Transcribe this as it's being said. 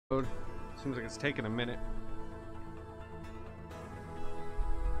Seems like it's taking a minute.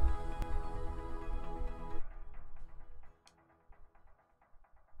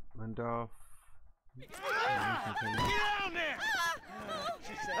 Lindoff. Get down there!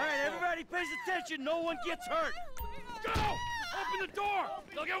 Alright, everybody pays attention. No one gets hurt. Go! Open the door!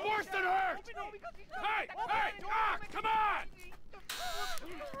 They'll get worse than hurt! Hey! Hey! Ah! Come on!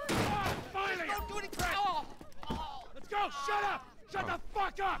 Ah, finally! Don't do any crap! Let's go! Shut up! Shut the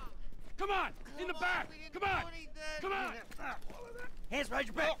fuck up! Come on! In the back! Come on! Come on! Hands behind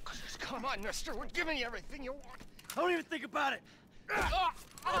your back! Oh, come on, mister. We're giving you everything you want. Don't even think about it.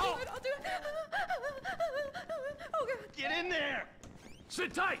 I'll do it. Oh, God. Get in there!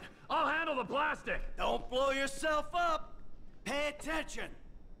 Sit tight! I'll handle the plastic! Don't blow yourself up! Pay attention!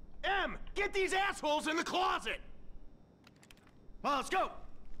 M! Get these assholes in the closet! Well, let's go!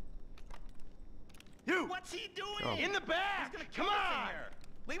 You! What's he doing? In the back! He's gonna Come kill us in on! here.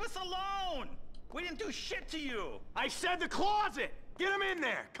 Leave us alone! We didn't do shit to you! I said the closet! Get them in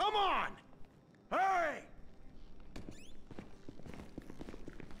there! Come on! Hurry!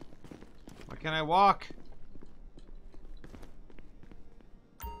 Why can't I walk?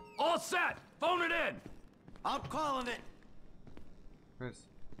 All set! Phone it in! I'm calling it! Chris.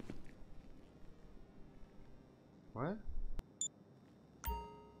 What?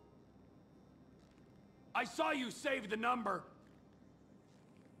 I saw you save the number.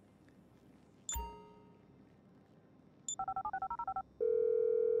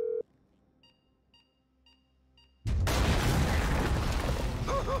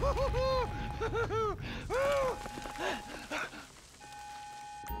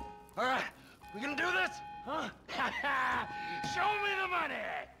 All right, we gonna do this? Huh? Show me the money!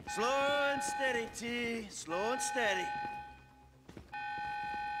 Slow and steady, T. Slow and steady.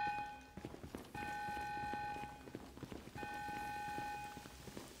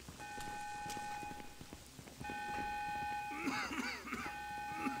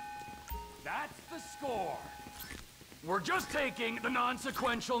 That's the score. We're just taking the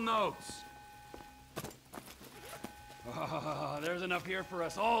non-sequential notes. There's enough here for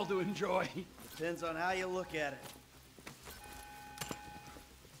us all to enjoy. Depends on how you look at it.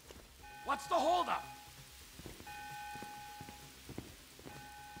 What's the holdup?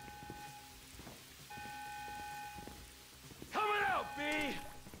 Coming out, B!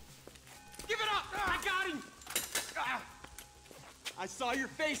 Give it up! I got him! I saw your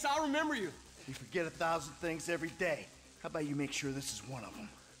face. I'll remember you. You forget 1,000 things every day. How about you make sure this is one of them?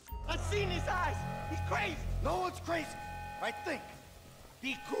 I've seen his eyes. He's crazy. No one's crazy. Right? Think.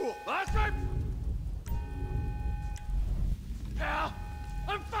 Be cool. Last time! Yeah,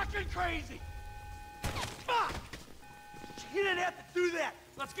 I'm fucking crazy! Fuck! You didn't have to do that.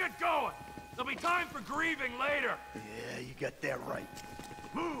 Let's get going! There'll be time for grieving later! Yeah, you got that right.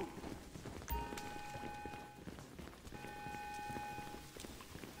 Move!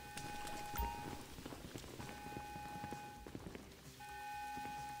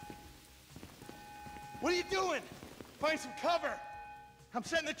 What are you doing? Find some cover. I'm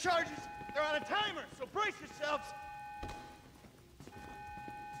setting the charges. They're on a timer, so brace yourselves.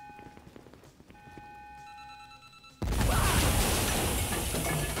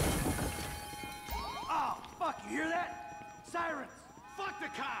 Oh, fuck, you hear that? Sirens! Fuck the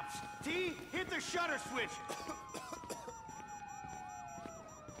cops! T, hit the shutter switch!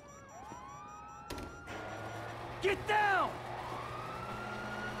 Get down!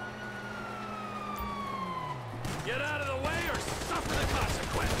 Get out of the way or suffer the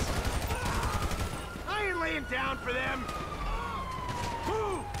consequence! I ain't laying down for them!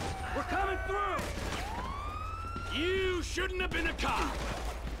 Move! We're coming through! You shouldn't have been a cop!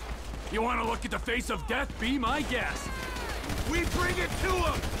 You want to look at the face of death? Be my guest! We bring it to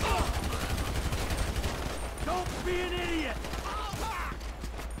him! Don't be an idiot!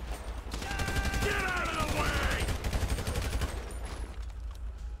 Get out of the way!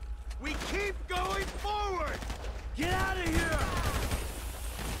 We keep going forward. Get out of here!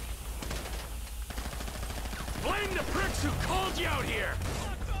 Blame the pricks who called you out here!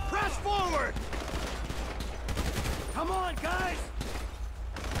 Press forward. Come on, guys!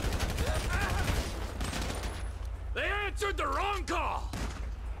 They answered the wrong call!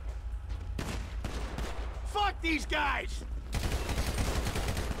 Fuck these guys.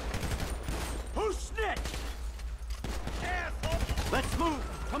 Who snitched? Asshole. Let's move!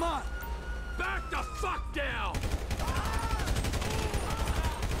 Come on! Back the fuck down!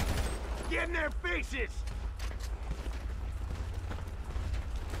 Get in their faces.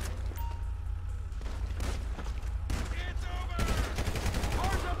 It's over.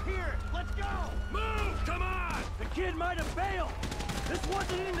 Cars up here. Let's go. Move! Come on! The kid might have bailed! This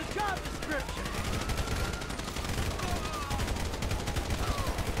Wasn't in the job description.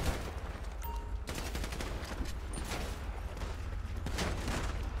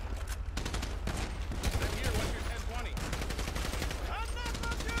 I'm here. What's your 1020?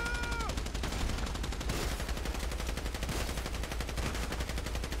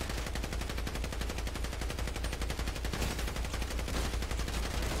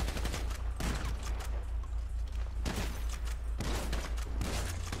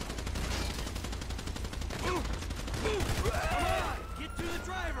 Get to the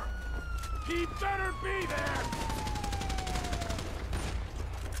driver. He better be there!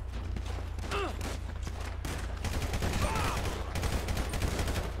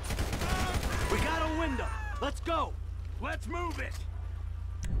 We got a window. Let's go. Let's move it!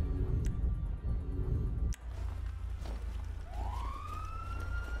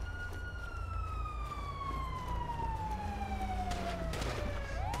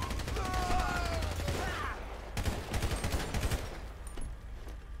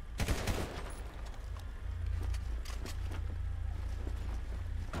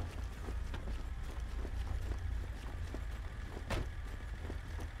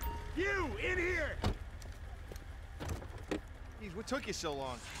 You, in here! Jeez, what took you so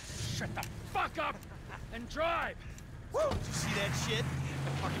long? Shut the fuck up and drive! Woo! Did you see that shit? I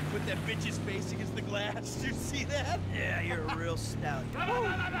fucking put that bitch's face against the glass. Did you see that? Yeah, you're a real stout. Fuck,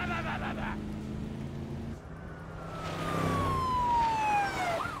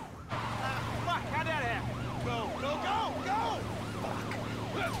 how'd that happen? Go, go, go, go!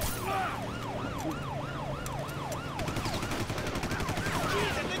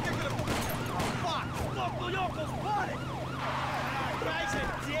 Jeez, I think they're gonna... Oh, fuck! Local yokels spotted. Guy's a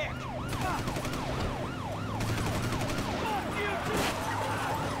dick! Fuck you, too.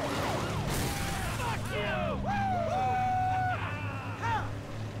 Fuck you!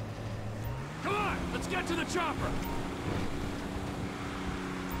 Come on, let's get to the chopper!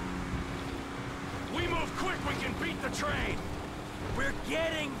 We move quick, we can beat the train! We're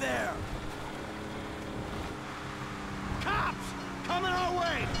getting there. Cops! Coming our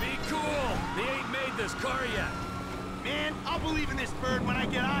way! Be cool! They ain't made this car yet! Man, I'll believe in this bird when I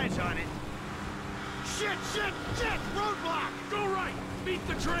get eyes on it. Shit, shit, shit! Roadblock! Go right! Beat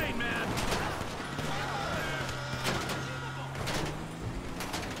the train, man!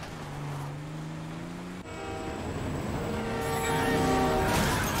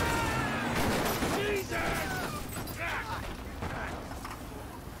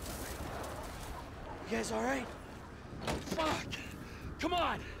 You guys all right? Fuck! Come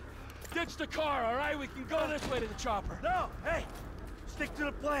on! Ditch the car, all right? We can go this way to the chopper. No, hey, stick to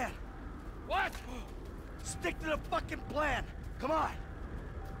the plan. What? Stick to the fucking plan. Come on.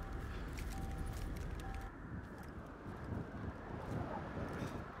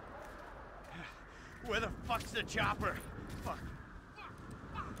 Where the fuck's the chopper? Fuck.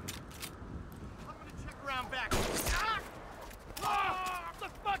 Fuck. I'm gonna check around back. Ah! Ah! The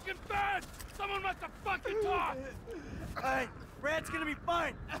fucking fence! Someone must have fucking talked! All right, Brad's gonna be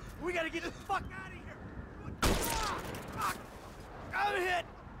fine. We gotta get the fuck out of here. Ah, fuck. I'm hit.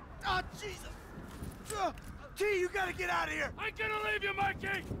 Oh, Jesus. T, you gotta get out of here. I'm gonna leave you,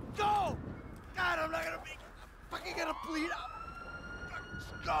 Mikey! Go. God, I'm not gonna be fucking gonna bleed out.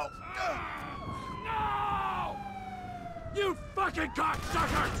 Go. No! You fucking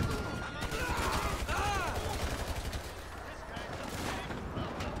cocksucker!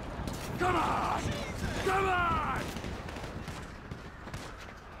 Come on! Come on!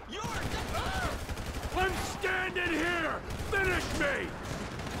 I'm standing here! Finish me!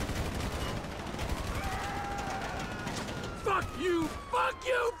 Fuck you! Fuck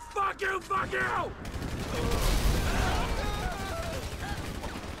you! Fuck you! Fuck you!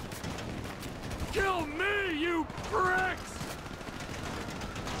 Kill me, you pricks!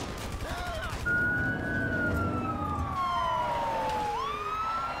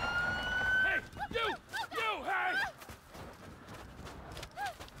 Hey, you! You, hey!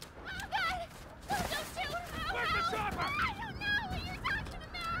 God! Don't shoot! Where's the chopper? I don't know what you're talking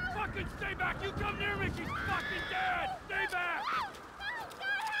about! Fucking stay back! You come near me, she's fucking dead! Stay back!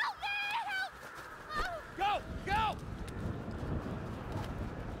 God, help me! Help! Go! Go!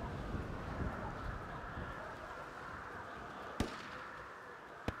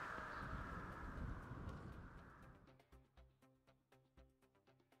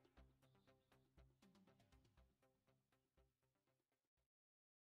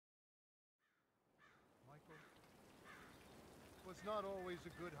 Was not always a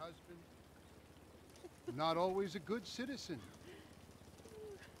good husband, not always a good citizen.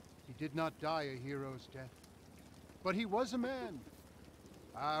 He did not die a hero's death, but he was a man.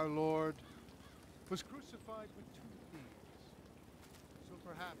 Our Lord was crucified with 2 thieves. So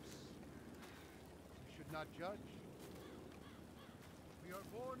perhaps we should not judge. We are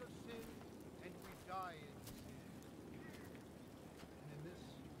born of sin and we die in sin. And in this,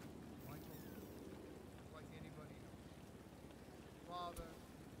 Michael, like anybody else. Father,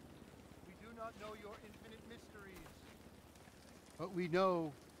 we do not know your infinite mysteries, but we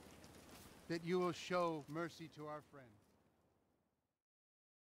know that you will show mercy to our friend.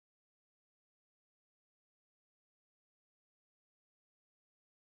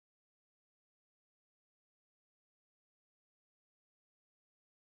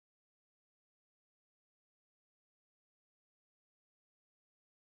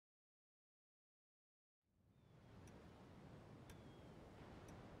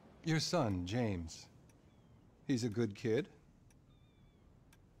 Your son, James. He's a good kid.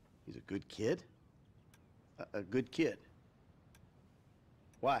 He's a good kid? A good kid?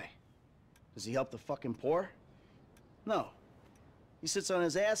 Why? Does he help the fucking poor? No. He sits on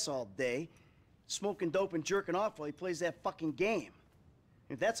his ass all day, smoking dope and jerking off while he plays that fucking game.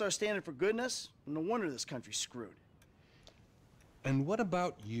 If that's our standard for goodness, no wonder this country's screwed. And what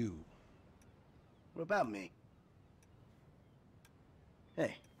about you? What about me?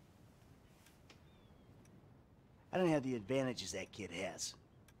 Hey. I don't have the advantages that kid has.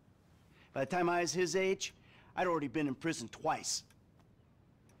 By the time I was his age, I'd already been in prison twice.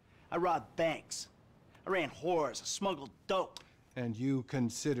 I robbed banks. I ran whores. I smuggled dope. And you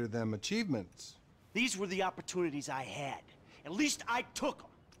consider them achievements? These were the opportunities I had. At least I took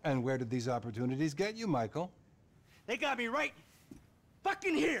them. And where did these opportunities get you, Michael? They got me right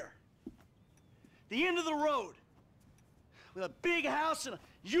fucking here. The end of the road. With a big house and a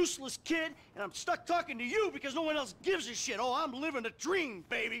useless kid, and I'm stuck talking to you because no one else gives a shit. Oh, I'm living a dream,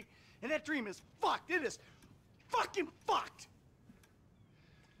 baby. And that dream is fucked. It is fucking fucked.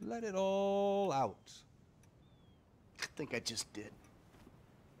 Let it all out. I think I just did.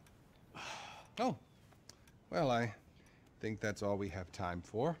 Oh. Well, I think that's all we have time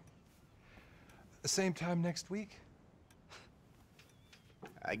for. The same time next week?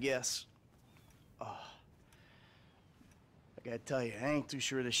 I guess. Oh. I gotta tell you, I ain't too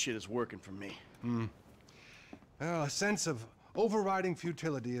sure this shit is working for me. Well, a sense of overriding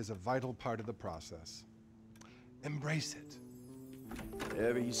futility is a vital part of the process. Embrace it.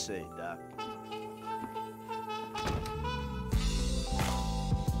 Whatever you say, Doc.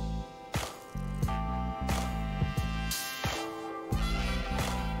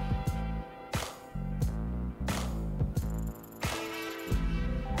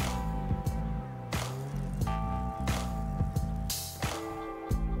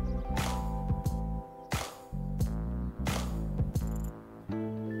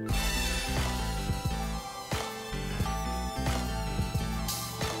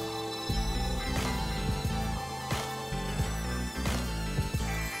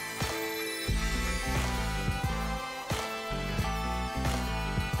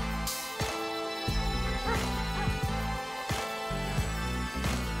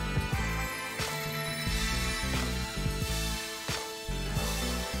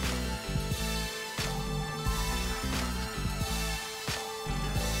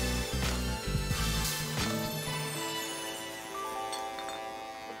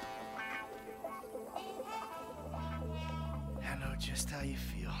 Just how you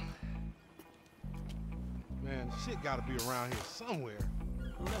feel. Man, shit gotta be around here somewhere.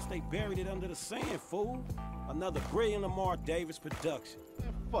 Unless they buried it under the sand, fool. Another brilliant Lamar Davis production.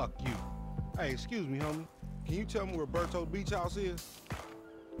 Man, fuck you. Hey, excuse me, homie. Can you tell me where Berto's beach house is?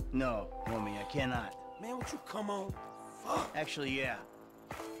 No, homie, I cannot. Man, would you come on? Fuck. Actually, yeah.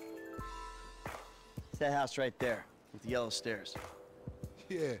 It's that house right there, with the yellow stairs.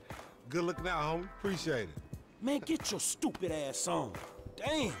 Yeah, good looking out, homie. Appreciate it. Man, get your stupid ass on.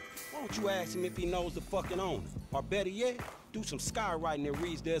 Damn, why don't you ask him if he knows the fucking owner? Or better yet, do some skywriting that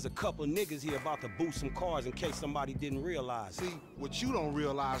reads there's a couple of niggas here about to boost some cars in case somebody didn't realize it. See, what you don't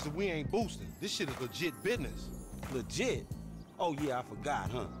realize is we ain't boosting. This shit is legit business. Legit? Oh yeah, I forgot,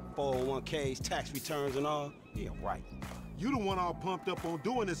 huh? 401ks, tax returns and all? Yeah, right. You the one all pumped up on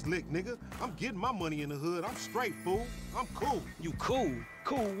doing this lick, nigga. I'm getting my money in the hood. I'm straight, fool. I'm cool. You cool?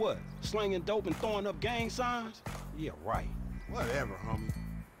 Cool what? Slinging dope and throwing up gang signs? Yeah, right. Whatever, homie.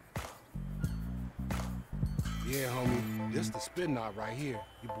 Yeah, homie, this the spin knot right here.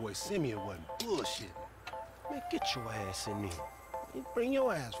 Your boy Simeon wasn't bullshitting. Man, get your ass in there. Hey, bring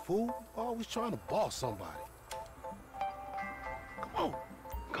your ass, fool. Always trying to boss somebody. Come on.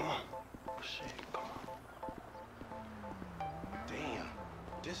 Come on. Shit, come on. Damn,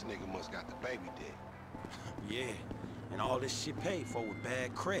 this nigga must got the baby dick. Yeah, And all this shit paid for with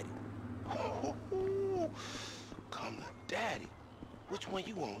bad credit. Come to daddy. Which one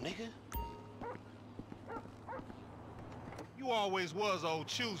you want, nigga? You always was old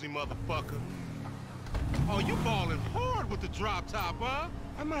choosy, motherfucker. Oh, you ballin' hard with the drop top, huh?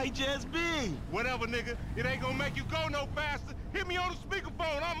 I might just be. Whatever, nigga. It ain't gonna make you go no faster. Hit me on the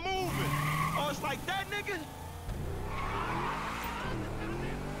speakerphone. I'm moving. Oh, it's like that, nigga?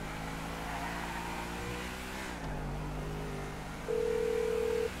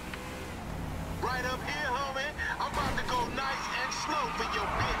 Right up here, homie. I'm about to go nice and slow for your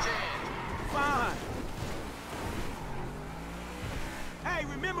bitch ass. Fine. Hey,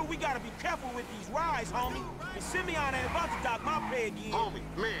 remember we gotta be careful with these rides, homie. And Simeon ain't about to dock my pay again. Homie,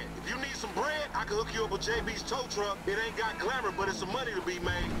 man, if you need some bread, I can hook you up with JB's tow truck. It ain't got glamour, but it's some money to be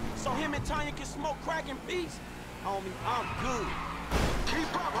made. So him and Tanya can smoke crack in peace? Homie, I'm good.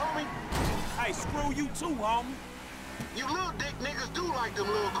 Keep up, homie. Hey, screw you too, homie. You little dick niggas do like them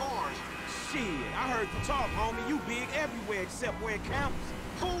little cars. Shit, I heard you talk, homie. You big everywhere except where it counts.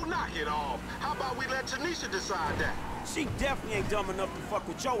 Fool, knock it off. How about we let Tanisha decide that? She definitely ain't dumb enough to fuck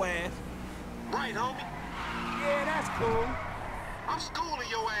with your ass. Right, homie? Yeah, that's cool. I'm schooling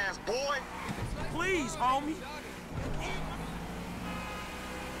your ass, boy. Please, homie.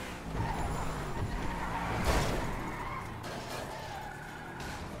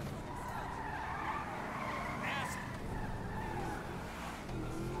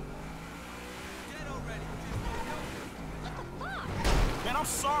 Man, I'm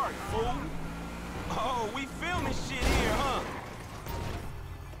sorry, fool. Oh, we filming shit here, huh?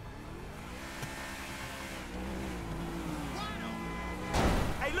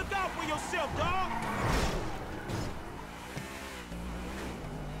 Hey, look out for yourself, dog.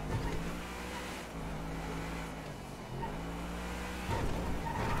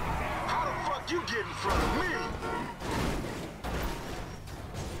 How the fuck you get in front of me?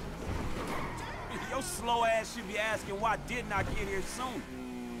 Your slow ass should be asking why didn't I get here soon?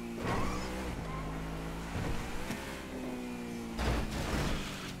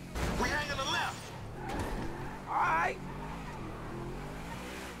 We hang on the left. All right.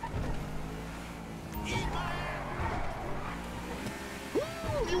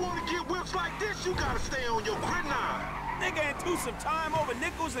 Woo! You wanna get whips like this, you gotta stay on your gridiron. Nigga ain't some time over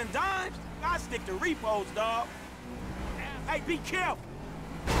nickels and dimes. I stick to repos, dog. Hey, be careful.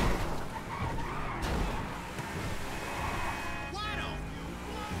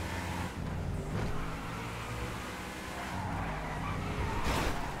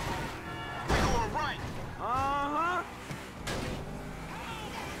 We going right. Uh-huh.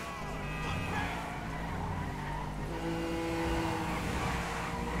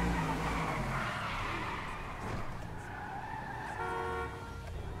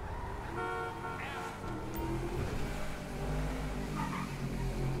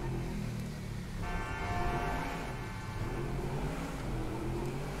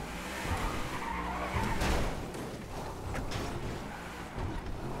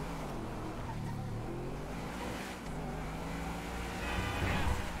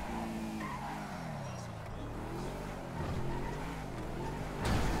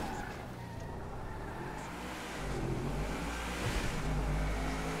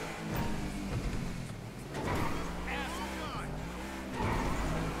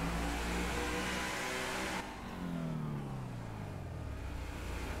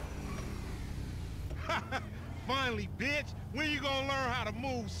 Finally, bitch. When you gonna learn how to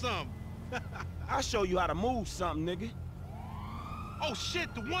move something? I'll show you how to move something, nigga. Oh,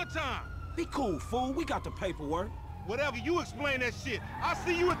 shit, the one time. Be cool, fool. We got the paperwork. Whatever, you explain that shit. I'll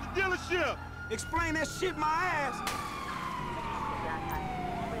see you at the dealership. Explain that shit my ass.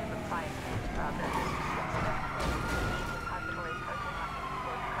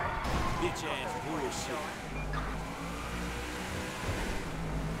 Bitch ass bullshit.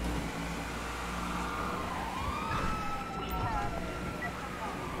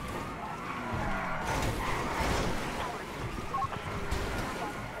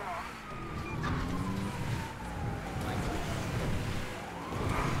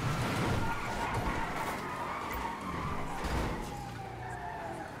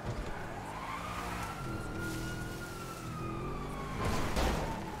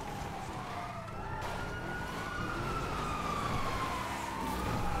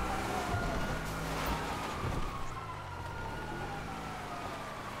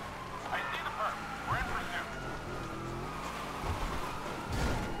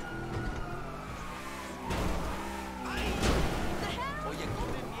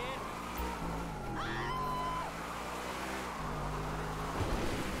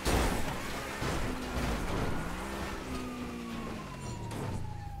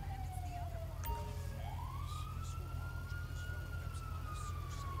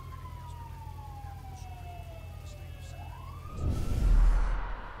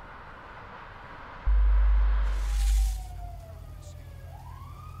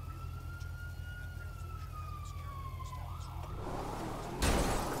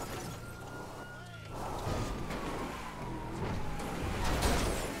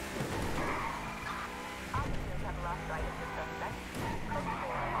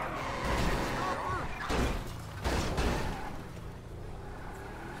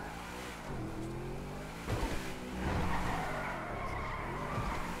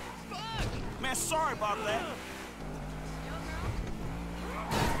 Fuck that.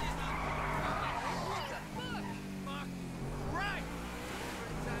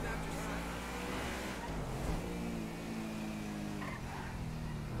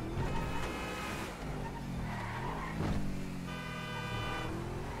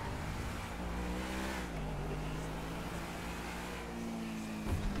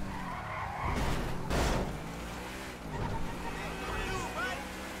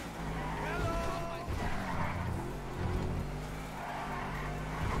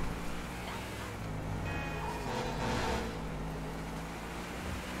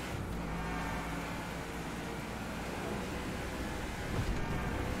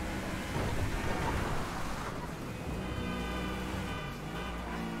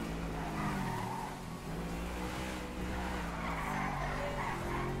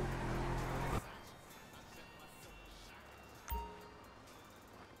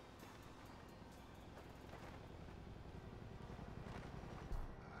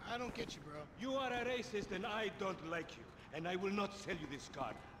 I don't get you, bro. You are a racist and I don't like you. And I will not sell you this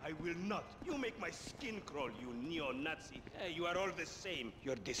car. I will not. You make my skin crawl, you neo-Nazi. Hey, you are all the same.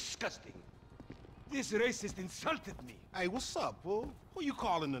 You're disgusting. This racist insulted me. Hey, what's up, fool? Who you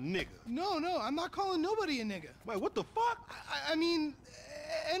calling a nigga? No, I'm not calling nobody a nigga. Wait, what the fuck? I mean,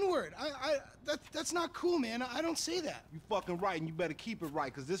 N-word. That's not cool, man. I don't say that. You fucking right, and you better keep it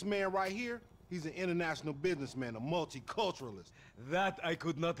right, because this man right here, he's an international businessman, a multiculturalist. That I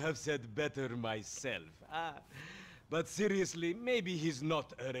could not have said better myself. But seriously, maybe he's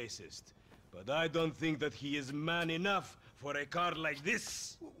not a racist. But I don't think that he is man enough for a car like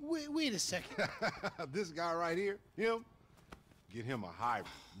this. Wait a second. This guy right here, him, get him a hybrid.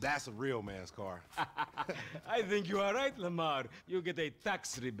 That's a real man's car. I think you are right, Lamar. You get a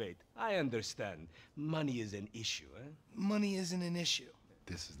tax rebate. I understand. Money is an issue, eh? Money isn't an issue.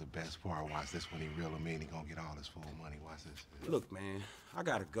 This is the best part. Watch this when he reel him in. He gonna get all his full money. Watch this. Look, man, I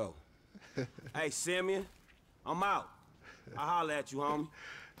gotta go. Hey, Simeon, I'm out. I'll holler at you, homie.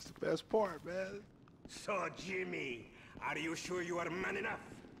 It's the best part, man. So, Jimmy, are you sure you are man enough?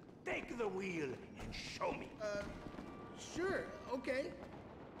 Take the wheel and show me. Sure, okay.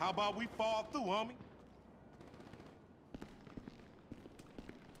 How about we fall through, homie?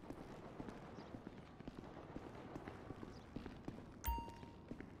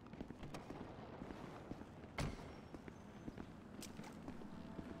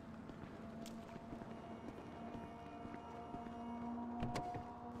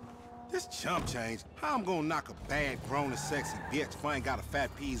 This chump change. How I'm gonna knock a bad, grown and sexy bitch if I ain't got a fat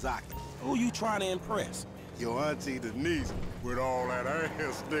Pizzaki? Who you trying to impress? Your auntie Denise, with all that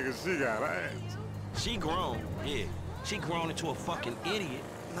ass, nigga, she got ass. She grown, yeah. She grown into a fucking idiot.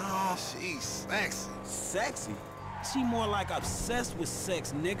 No, she's sexy. Sexy? She more like obsessed with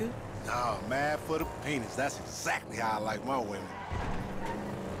sex, nigga. No, mad for the penis. That's exactly how I like my women.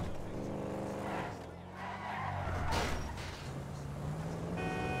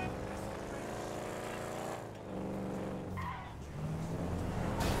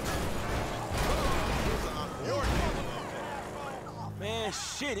 Man,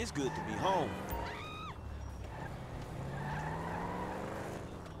 shit, it's good to be home.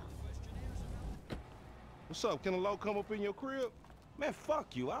 What's up? Can a low come up in your crib? Man,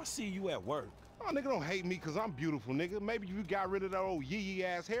 fuck you. I'll see you at work. Oh, nigga, don't hate me because I'm beautiful, nigga. Maybe if you got rid of that old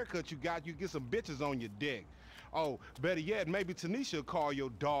yee-yee-ass haircut you got, you get some bitches on your dick. Oh, better yet, maybe Tanisha will call your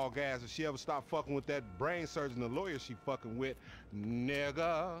dog ass if she ever stop fucking with that brain surgeon and lawyer she fucking with,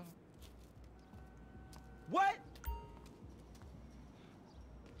 nigga. What?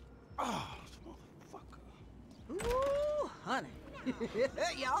 Oh, motherfucker. Ooh, honey.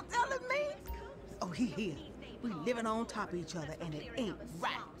 Y'all telling me? Oh, he here. We living on top of each other, and it ain't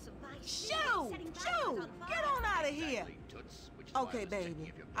right. Shoo! Shoo! Get on out of here! Okay,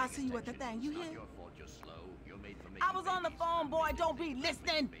 baby. I'll see you at the thing. You hear? I was on the phone, boy. Don't be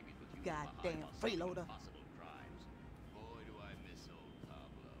listening. Goddamn freeloader.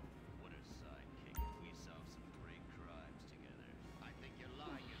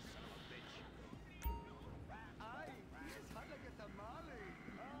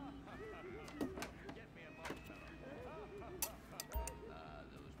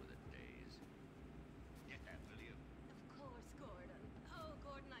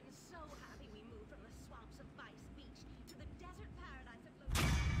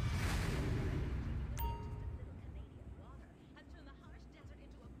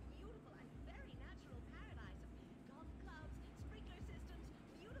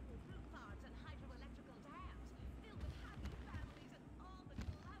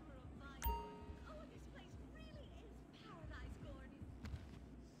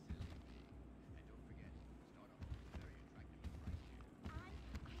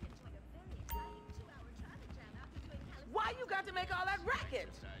 Why you got to make all that racket?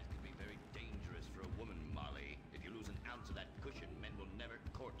 Exercise can be very dangerous for a woman, Molly. If you lose an ounce of that cushion, men will never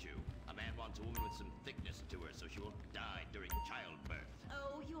court you. A man wants a woman with some thickness to her so she won't die during childbirth.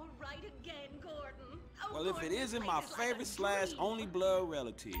 Oh, you're right again, Gordon. Oh, Well, if it Gordon, isn't this my place is like favorite a slash dream. only blood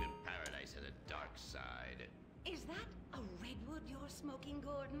relative. Even paradise has a dark side. Is that a redwood you're smoking,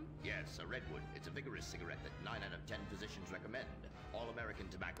 Gordon? Yes, a redwood. It's a vigorous cigarette that 9 out of 10 physicians recommend.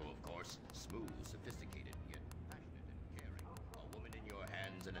 All-American tobacco, of course. Smooth, sophisticated, yet passionate and caring. A woman in your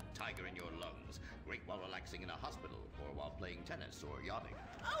hands and a tiger in your lungs. Great while relaxing in a hospital, or while playing tennis or yachting.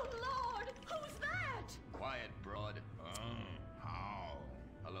 Oh, Lord! Who's that? Quiet, broad. How?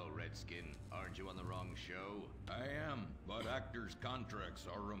 Hello, Redskin. Aren't you on the wrong show? I am, but actors' contracts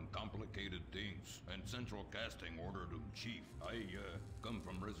are complicated things, and Central Casting ordered 'em chief. I, come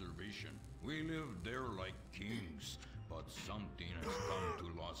from reservation. We live there like kings, but something has come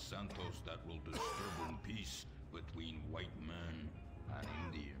to Los Santos that will disturb peace between white man and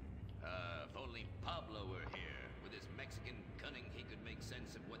Indian. If only Pablo were here. With his Mexican cunning, he could make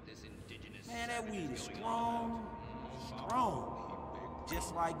sense of what this indigenous... Man, that savage weed is going strong. on. Strong.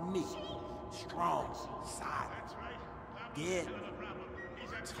 Just like me. Strong. Solid. Dead.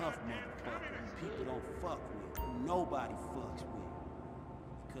 Tough motherfucker who people don't fuck with. Who nobody fucks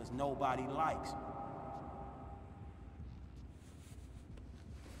with. Because nobody likes him.